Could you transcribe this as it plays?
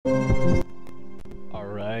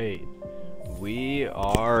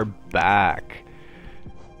are back.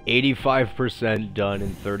 85% done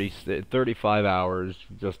in 35 hours,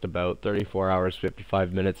 just about 34 hours,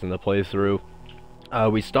 55 minutes in the playthrough.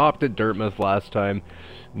 We stopped at Dirtmouth last time.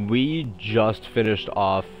 We just finished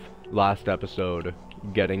off last episode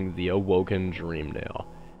getting the Awoken Dream Nail.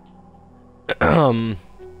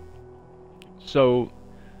 So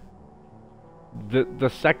the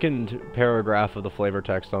second paragraph of the flavor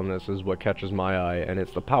text on this is what catches my eye, and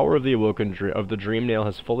it's the power of the Dream Nail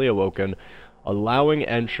has fully awoken, allowing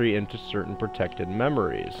entry into certain protected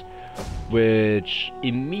memories, which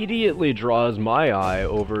immediately draws my eye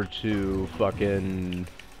over to fucking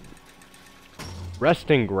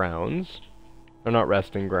resting grounds, or not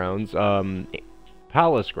resting grounds,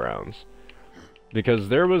 palace grounds, because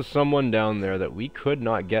there was someone down there that we could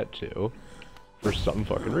not get to for some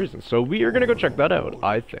fucking reason. So we are gonna go check that out.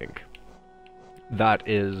 I think that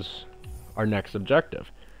is our next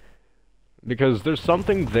objective, because there's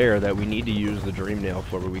something there that we need to use the Dream Nail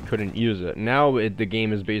for, but we couldn't use it. Now the game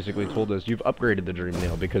has basically told us you've upgraded the Dream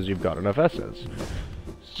Nail because you've got enough S's.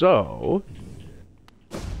 So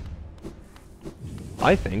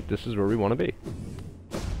I think this is where we want to be.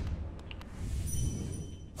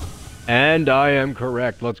 And I am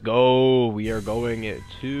correct. Let's go. We are going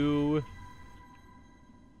to...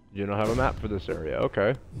 You don't have a map for this area.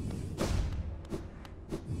 Okay.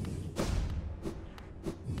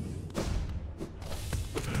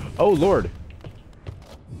 Oh, Lord.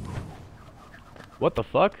 What the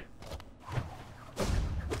fuck?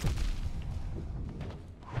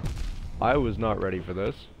 I was not ready for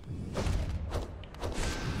this.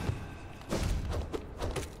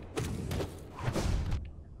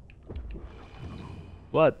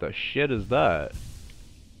 What the shit is that?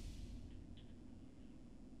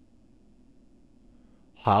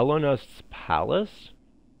 Halonust's Palace?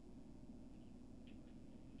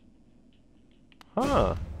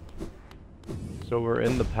 Huh. So we're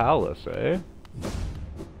in the palace, eh?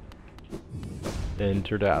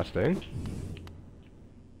 Interesting.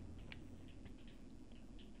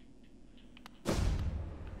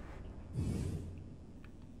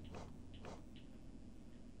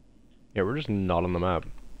 Yeah, we're just not on the map.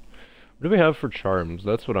 What do we have for charms?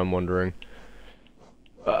 That's what I'm wondering.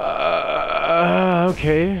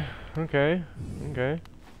 Okay.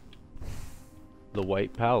 The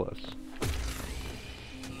White Palace.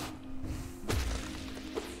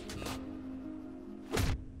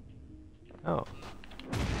 Oh.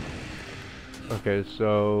 Okay,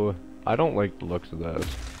 so I don't like the looks of this.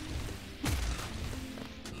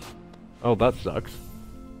 Oh, that sucks.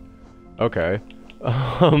 Okay.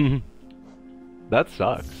 That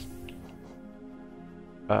sucks.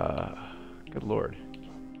 Good lord.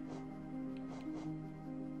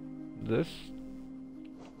 This...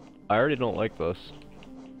 I already don't like this.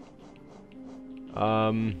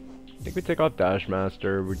 I think we take off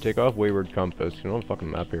Dashmaster, we take off Wayward Compass, you don't have a fucking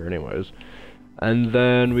map here anyways. And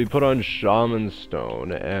then we put on Shaman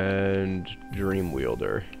Stone and Dream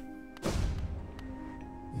Wielder.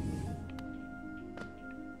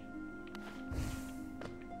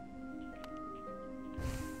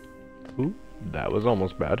 Ooh, that was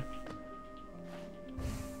almost bad.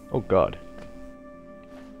 Oh god.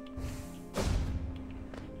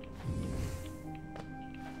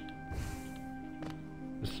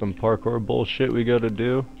 There's some parkour bullshit we gotta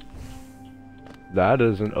do. That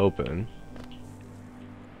isn't open.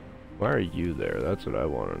 Why are you there? That's what I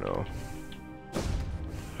want to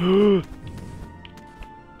know.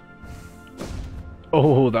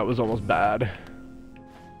 Oh, that was almost bad.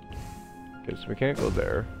 Okay, so we can't go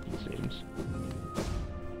there, it seems.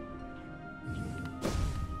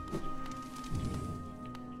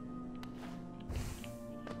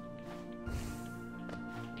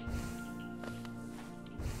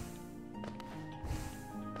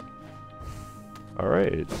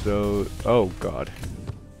 Alright, so... Oh, God.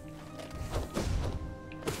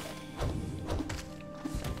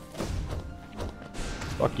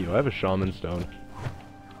 Fuck you, I have a Shaman Stone.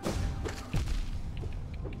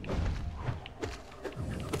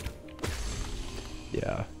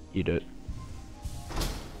 Yeah, eat it.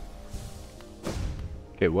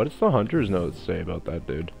 Okay, what does the Hunter's Note say about that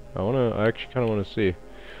dude? I actually kinda wanna see.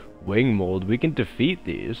 Wing Mold, we can defeat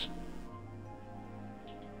these.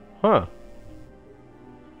 Huh.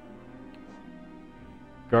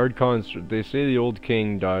 Guard construct. They say the old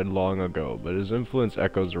king died long ago, but his influence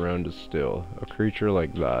echoes around us still. A creature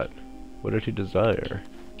like that. What did he desire?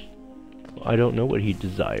 Well, I don't know what he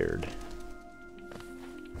desired.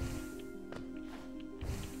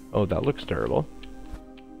 Oh, that looks terrible.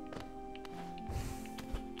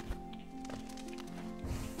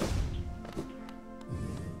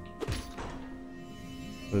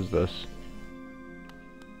 What is this?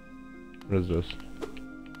 What is this?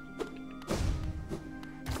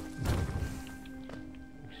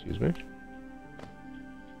 Excuse me?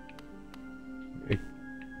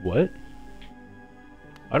 What?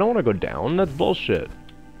 I don't want to go down. That's bullshit.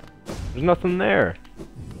 There's nothing there.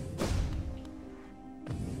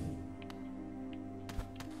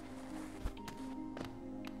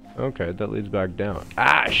 Okay, that leads back down.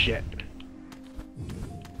 Ah, shit!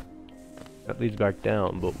 That leads back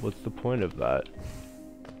down, but what's the point of that?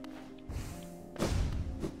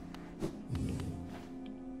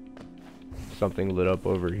 Something lit up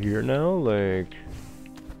over here now? Like...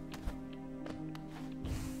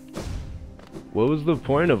 what was the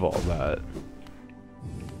point of all that?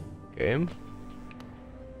 Game?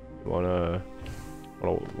 You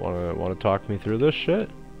wanna talk me through this shit?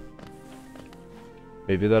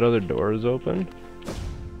 Maybe that other door is open?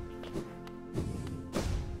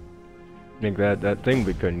 I think that thing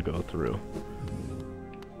we couldn't go through.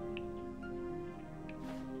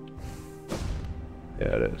 Yeah,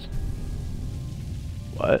 it is.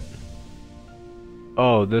 What?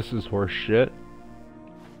 Oh, this is horse shit.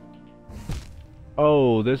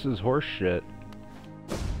 Oh, this is horse shit.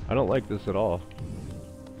 I don't like this at all.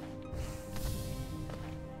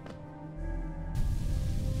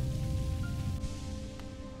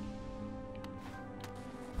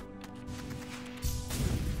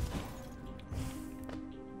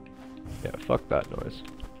 Yeah, fuck that noise.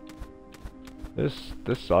 This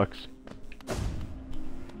sucks.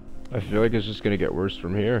 I feel like it's just gonna get worse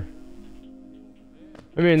from here.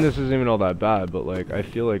 I mean, this isn't even all that bad, but like, I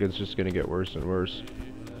feel like it's just gonna get worse and worse.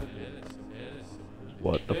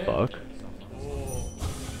 What the fuck?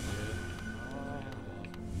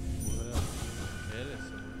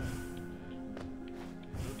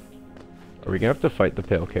 Are we gonna have to fight the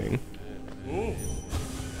Pale King?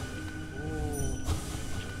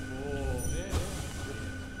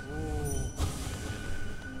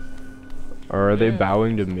 Or are they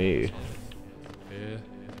bowing to me?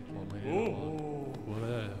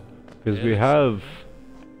 Because we have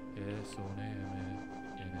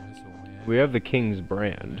the king's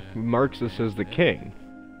brand. Marks us as the king.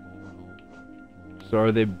 So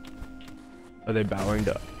are they bowing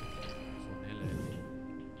to?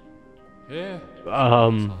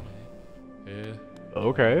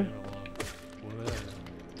 Okay.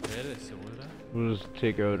 We'll just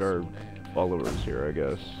take out our followers here, I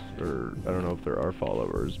guess. Or I don't know if there are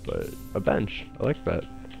followers, but a bench. I like that.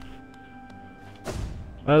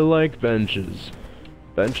 I like benches.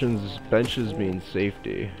 Benches mean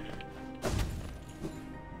safety.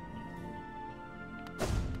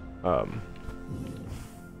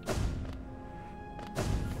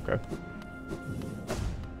 Okay.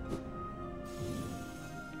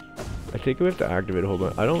 I think we have to activate a whole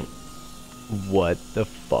bunch. I don't... what the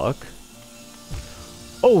fuck?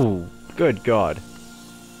 Oh! Good God.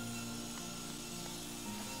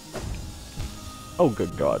 Oh,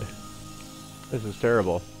 good God. This is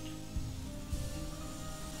terrible.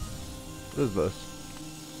 What is this?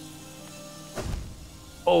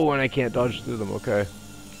 Oh, and I can't dodge through them, okay.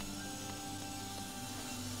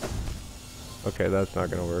 Okay, that's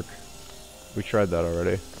not gonna work. We tried that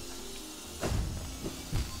already.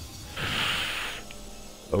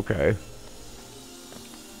 Okay.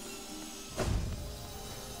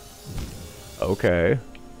 Okay.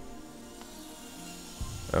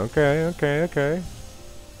 Okay.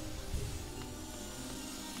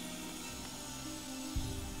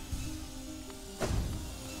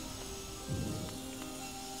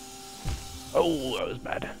 Oh, that was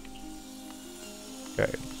bad.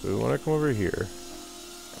 Okay, so we want to come over here.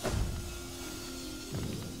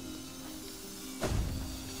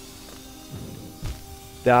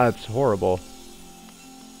 That's horrible.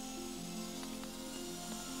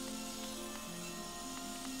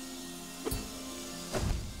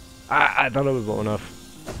 I thought it was low enough.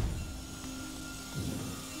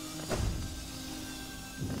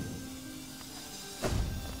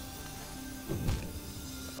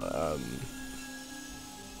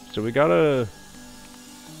 So we gotta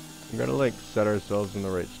like set ourselves in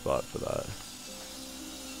the right spot for that.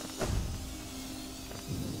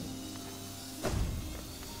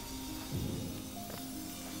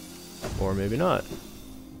 Or maybe not.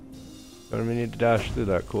 Don't even need to dash through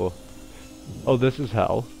that, cool. Oh, this is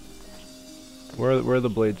hell. Where are the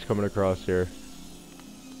blades coming across here?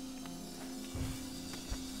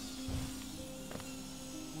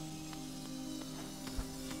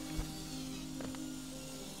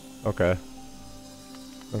 Okay.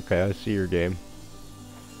 Okay, I see your game.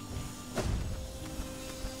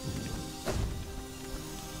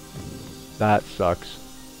 That sucks.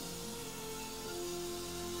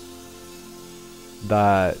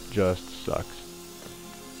 That just sucks.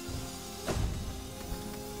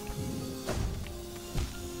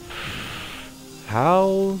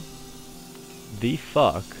 How the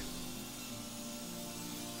fuck?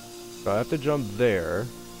 So I have to jump there.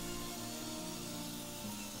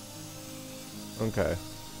 Okay.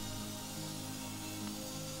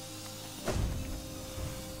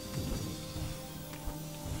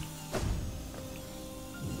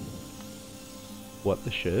 What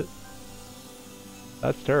the shit?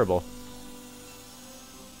 That's terrible.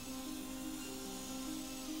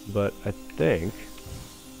 But I think...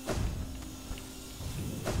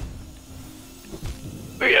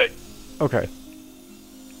 Okay.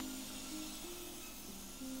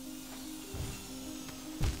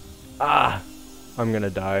 Ah! I'm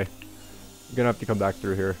gonna die. I'm gonna have to come back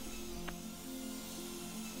through here.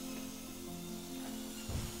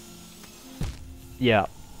 Yeah.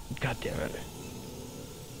 God damn it.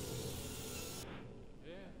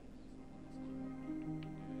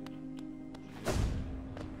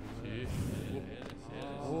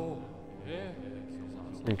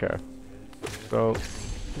 Okay. So,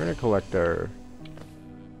 we're gonna collect our...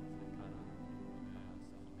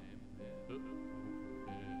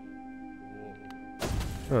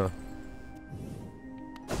 Huh.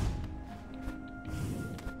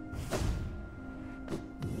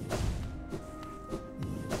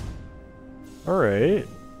 Alright.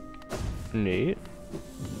 Neat.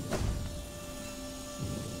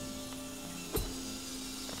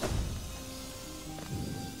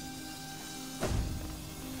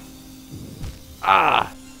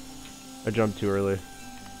 Ah! I jumped too early.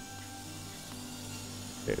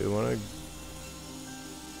 Okay, we wanna...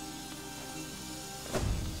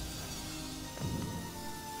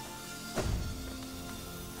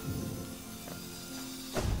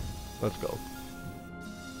 Let's go.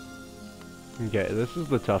 Okay, this is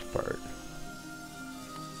the tough part.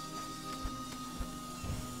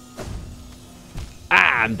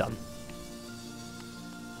 Ah, I'm done.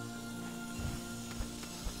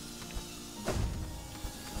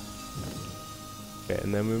 Okay,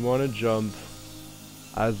 and then we want to jump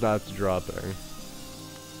as that's dropping.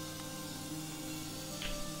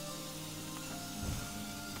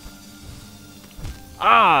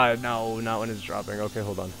 Ah, no, not when it's dropping. Okay,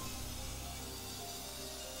 hold on.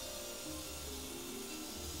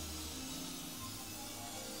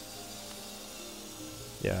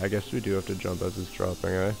 Yeah, I guess we do have to jump as it's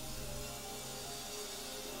dropping, eh?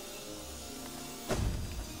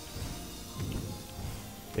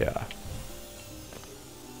 Yeah.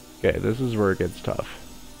 Okay, this is where it gets tough.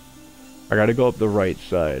 I gotta go up the right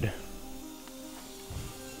side.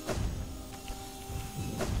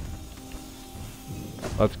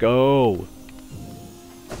 Let's go!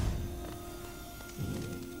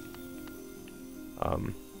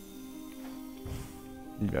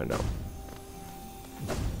 Yeah, no.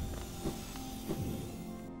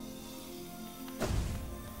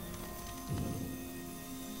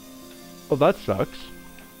 Oh, that sucks.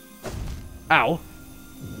 Ow!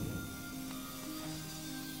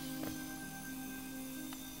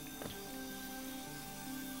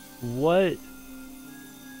 What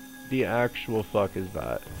the actual fuck is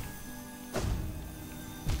that?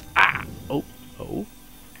 Ah! Oh, oh.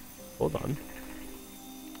 Hold on.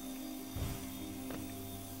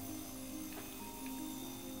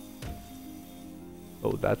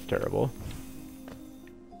 Oh, that's terrible.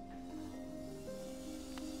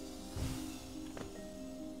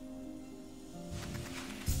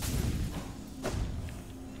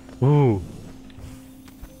 Ooh.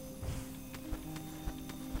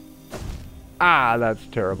 Ah, that's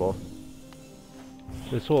terrible.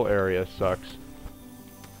 This whole area sucks.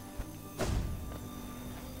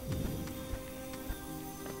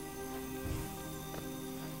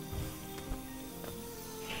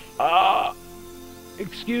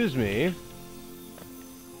 Excuse me.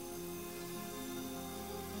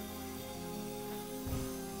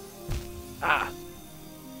 Ah!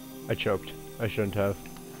 I choked. I shouldn't have.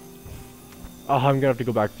 Oh, I'm gonna have to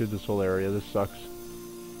go back through this whole area. This sucks.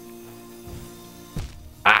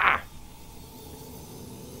 Ah!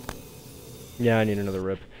 Yeah, I need another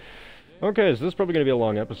rip. Okay, so this is probably gonna be a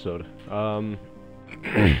long episode.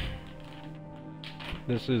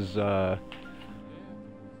 This is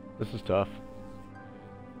tough.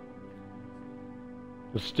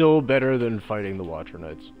 It's still better than fighting the Watcher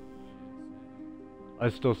Knights. I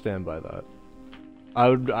still stand by that.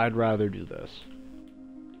 I'd rather do this.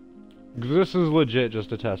 This is legit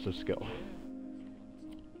just a test of skill.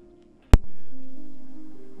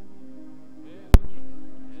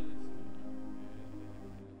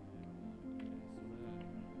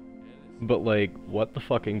 But like, what the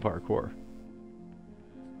fucking parkour?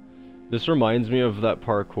 This reminds me of that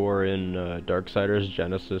parkour in Darksiders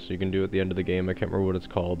Genesis you can do at the end of the game. I can't remember what it's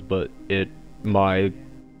called, but my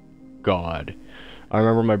god. I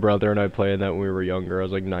remember my brother and I playing that when we were younger. I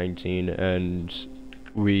was like 19, and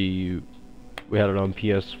we had it on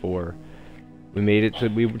PS4.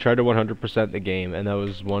 We tried to 100% the game, and that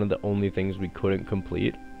was one of the only things we couldn't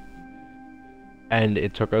complete. And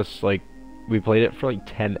it took us, like, we played it for like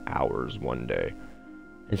 10 hours one day.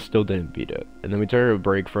 And still didn't beat it. And then we took a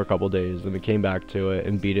break for a couple days, then we came back to it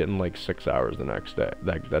and beat it in like 6 hours the next day,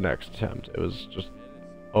 like the next attempt. It was just,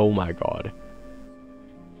 oh my god.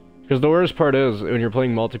 Because the worst part is, when you're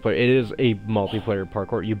playing multiplayer, it is a multiplayer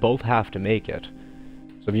parkour. You both have to make it.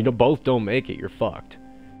 So if you both don't make it, you're fucked.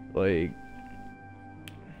 Like...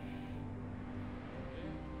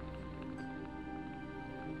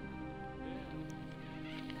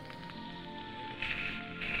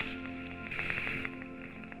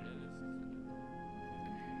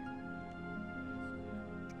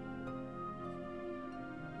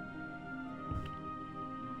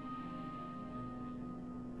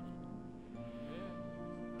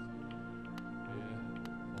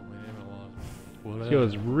 I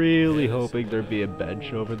was really hoping there'd be a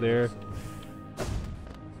bench over there.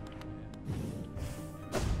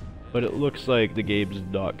 But it looks like the game's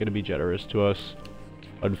not going to be generous to us,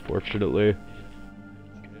 unfortunately.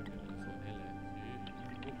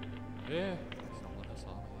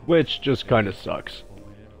 Which just kind of sucks.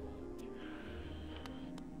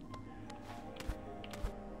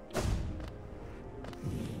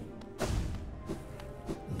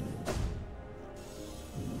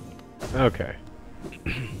 Okay.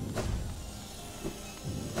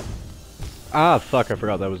 Ah, fuck, I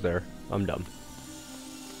forgot that was there. I'm dumb.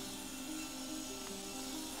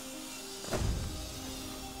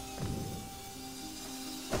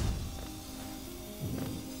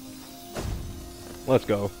 Let's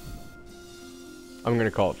go. I'm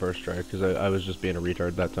gonna call it first strike, because I was just being a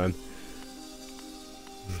retard that time.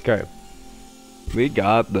 Okay. We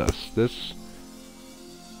got this.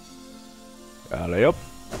 Alley up.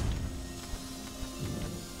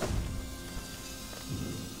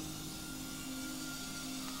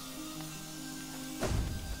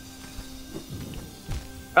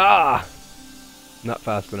 Ah! Not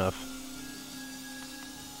fast enough.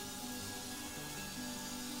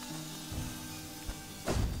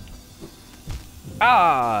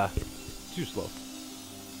 Ah! Too slow.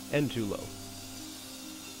 And too low.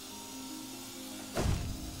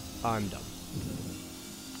 I'm dumb.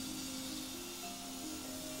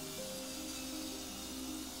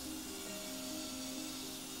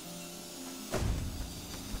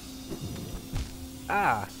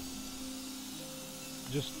 Ah!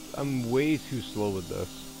 I'm way too slow with this.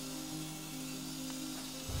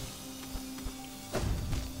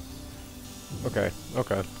 Okay,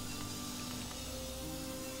 okay.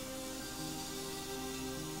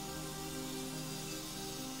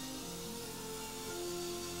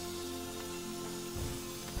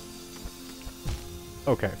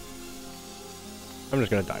 Okay. I'm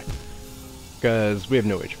just gonna die. Because we have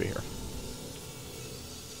no HP here.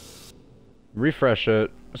 Refresh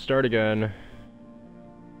it. Start again.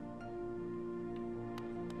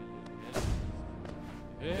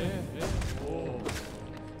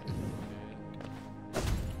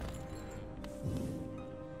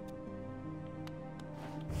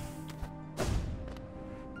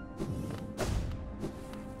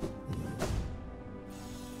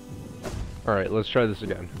 Alright, let's try this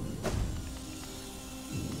again.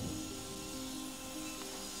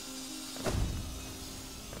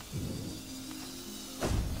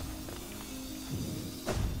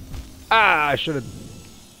 Ah, I should have...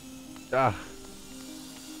 Ah.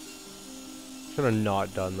 Should have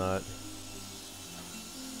not done that.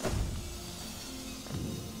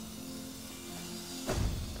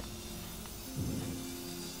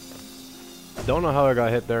 Don't know how I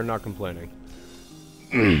got hit there, not complaining.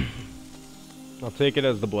 I'll take it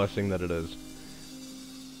as the blessing that it is.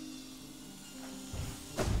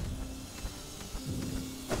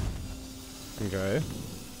 Okay.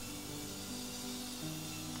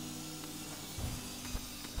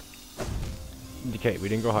 Okay, we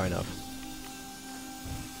didn't go high enough.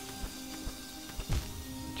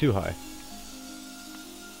 Too high.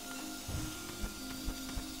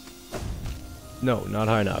 No, not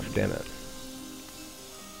high enough, damn it.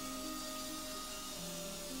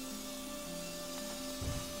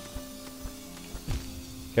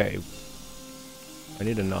 Okay. I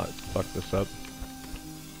need to not fuck this up.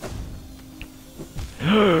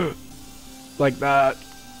 Like that.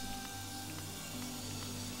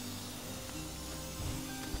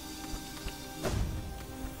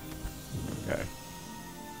 Okay.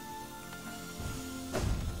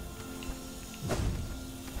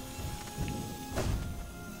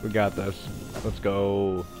 We got this. Let's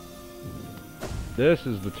go. This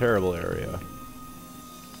is the terrible area.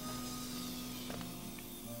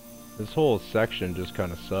 This whole section just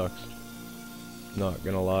kind of sucks. Not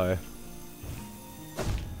gonna lie.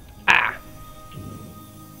 Ah!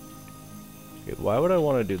 Okay, why would I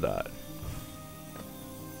want to do that?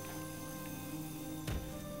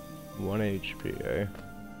 1 HP, eh?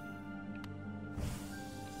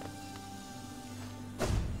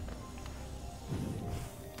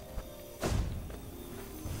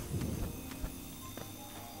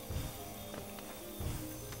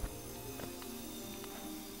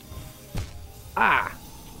 Ah!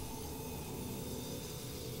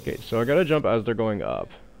 Okay, so I gotta jump as they're going up.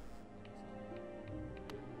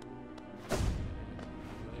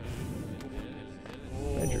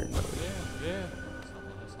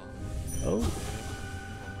 Oh.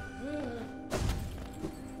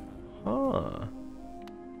 Huh.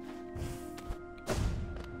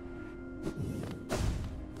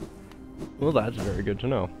 Well, that's very good to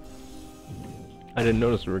know. I didn't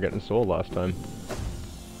notice we were getting soul last time.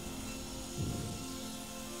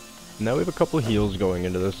 Now we have a couple of heals going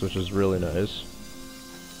into this, which is really nice.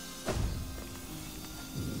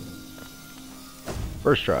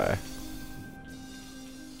 First try.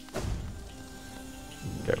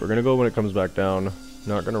 Okay, we're gonna go when it comes back down.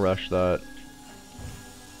 Not gonna rush that.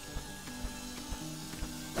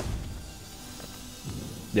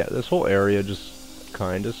 Yeah, this whole area just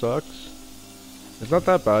kinda sucks. It's not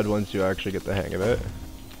that bad once you actually get the hang of it.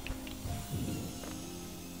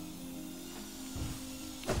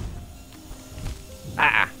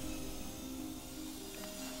 Ah!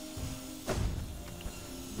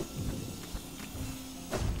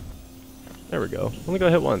 There we go. Only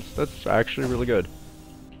got hit once. That's actually really good.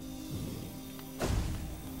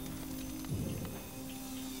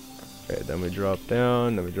 Okay, then we drop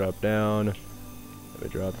down, then we drop down, then we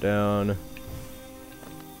drop down.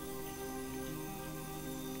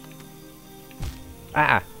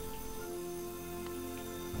 Ah!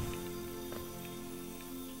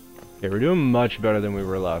 Okay, we're doing much better than we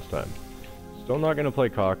were last time. Still not gonna play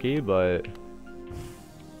cocky, but...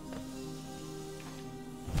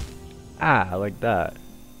 Ah, like that.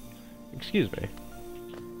 Excuse me.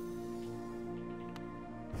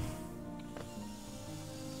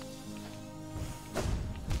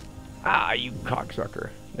 Ah, you cocksucker.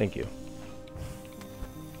 Thank you.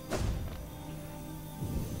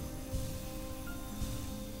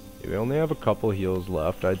 Okay, we only have a couple heals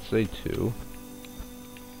left. I'd say 2.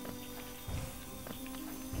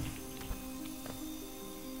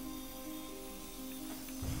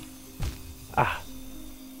 Ah.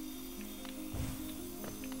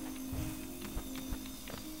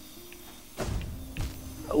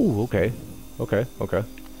 Oh, okay. Okay, okay.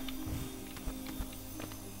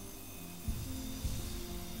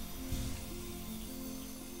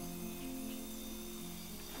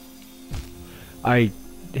 I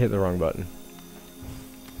hit the wrong button.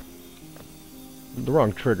 The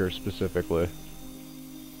wrong trigger, specifically.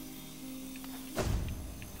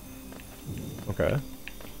 Okay.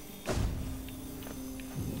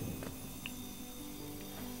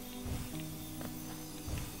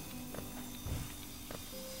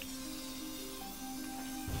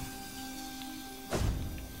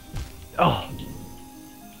 Oh!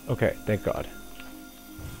 Okay, thank God.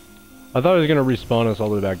 I thought it was gonna respawn us all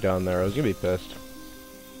the way back down there. I was gonna be pissed.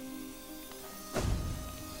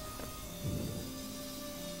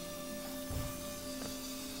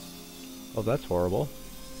 Oh, that's horrible.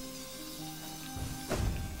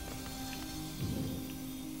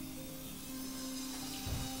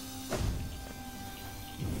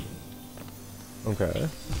 Okay.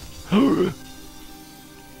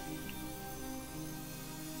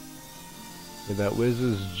 Yeah, that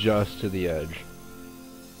whizzes just to the edge.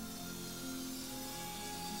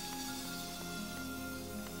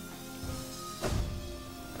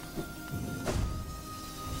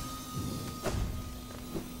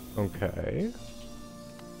 Okay.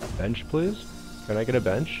 Bench, please? Can I get a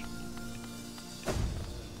bench?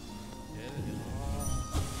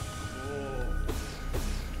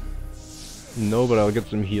 No, but I'll get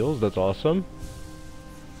some heals. That's awesome.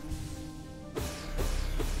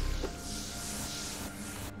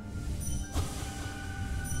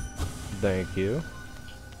 Thank you.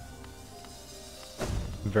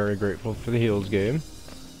 Very grateful for the heals game.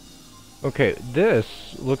 Okay, this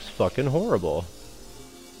looks fucking horrible.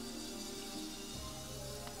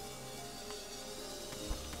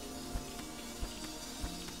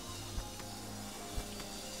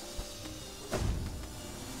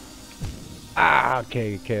 Ah,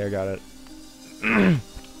 okay, I got it.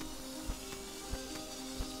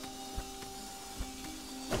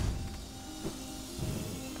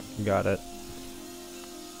 Got it.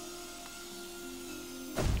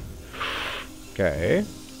 Okay.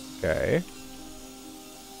 Okay.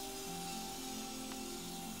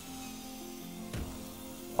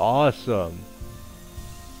 Awesome.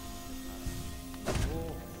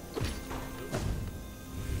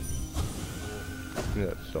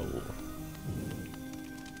 That's so...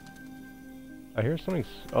 I hear something...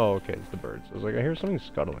 Oh, okay, it's the birds. I was like, I hear something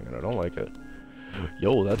scuttling and I don't like it.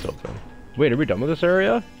 Yo, that's open. Wait, are we done with this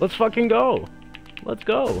area? Let's fucking go! Let's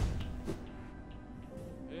go!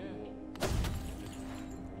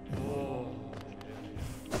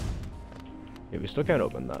 Yeah, we still can't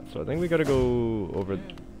open that, so I think we gotta go over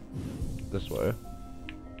this way.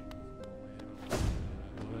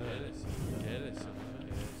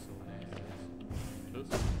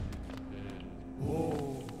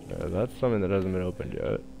 Yeah, that's something that hasn't been opened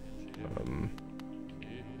yet.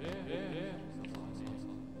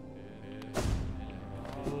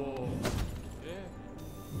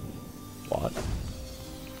 What?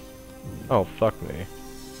 Oh, fuck me.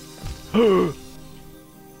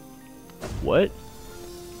 What?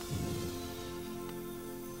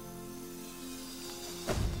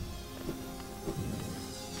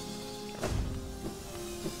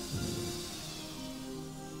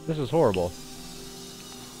 This is horrible.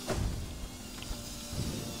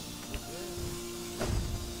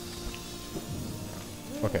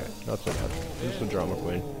 Okay, not so bad. Just a drama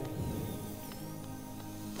queen.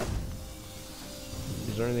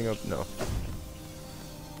 Is there anything up? No.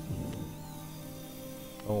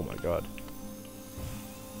 Oh my god.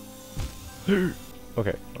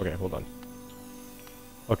 Okay, okay, hold on.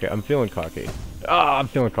 Okay, I'm feeling cocky. Ah, I'm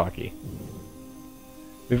feeling cocky.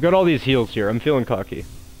 We've got all these heals here. I'm feeling cocky.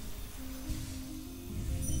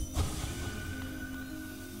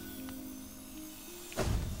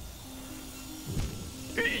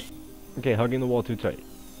 Okay, hugging the wall too tight.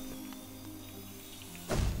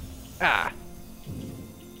 Ah!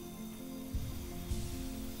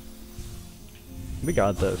 We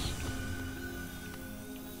got this.